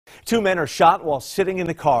Two men are shot while sitting in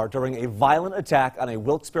the car during a violent attack on a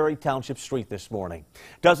Wilkes-Barre Township street this morning.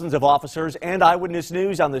 Dozens of officers and Eyewitness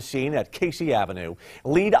News on the scene at Casey Avenue.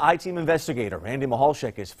 Lead I-Team investigator Andy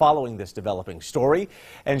Mahalchik is following this developing story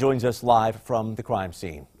and joins us live from the crime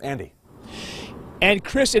scene. Andy. And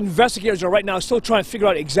Chris, investigators are right now still trying to figure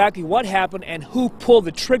out exactly what happened and who pulled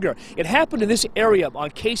the trigger. It happened in this area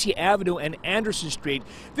on Casey Avenue and Anderson Street.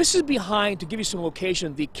 This is behind, to give you some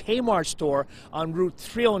location, the Kmart store on Route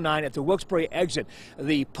 309 at the Wilkes-Barre exit.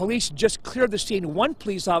 The police just cleared the scene. One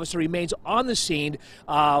police officer remains on the scene.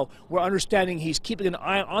 We're understanding he's keeping an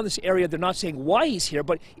eye on this area. They're not saying why he's here,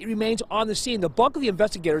 but he remains on the scene. The bulk of the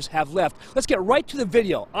investigators have left. Let's get right to the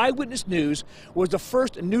video. Eyewitness News was the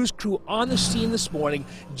first news crew on the scene this morning,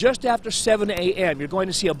 just after 7 a.m. You're going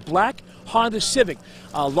to see a black Honda Civic.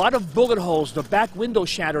 A lot of bullet holes, the back window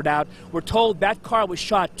shattered out. We're told that car was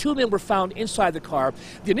shot. Two men were found inside the car.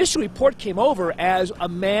 The initial report came over as a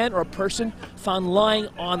man or a person found lying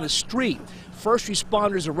on the street. First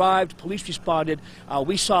responders arrived, police responded.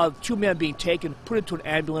 We saw two men being taken, put into an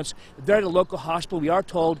ambulance. They're at a local hospital. We are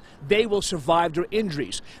told they will survive their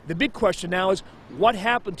injuries. The big question now is, what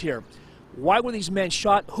happened here? Why were these men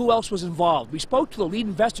shot? Who else was involved? We spoke to the lead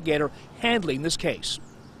investigator handling this case.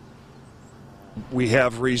 We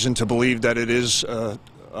have reason to believe that it is a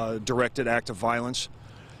directed act of violence.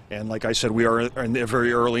 And like I said, we are in the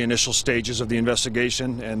very early initial stages of the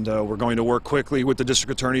investigation, and we're going to work quickly with the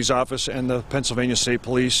District Attorney's Office and the Pennsylvania State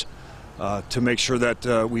Police to make sure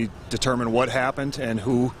that we determine what happened and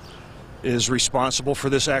who is responsible for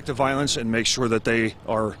this act of violence and make sure that they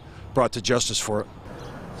are brought to justice for it.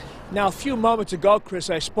 Now, a few moments ago, Chris,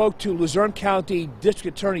 I spoke to Luzerne County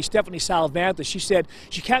District Attorney Stephanie Salavanta. She said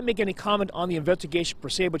she can't make any comment on the investigation per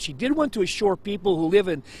se, but she did want to assure people who live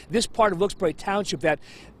in this part of Wilkes-Barre Township that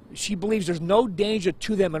she believes there's no danger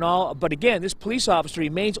to them at all. But again, this police officer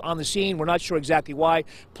remains on the scene. We're not sure exactly why.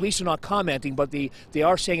 Police are not commenting, but they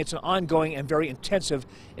are saying it's an ongoing and very intensive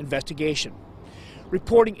investigation.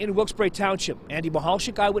 Reporting in Wilkes-Barre Township, Andy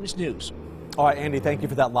Mahalchik, Eyewitness News. All right, Andy, thank you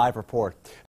for that live report.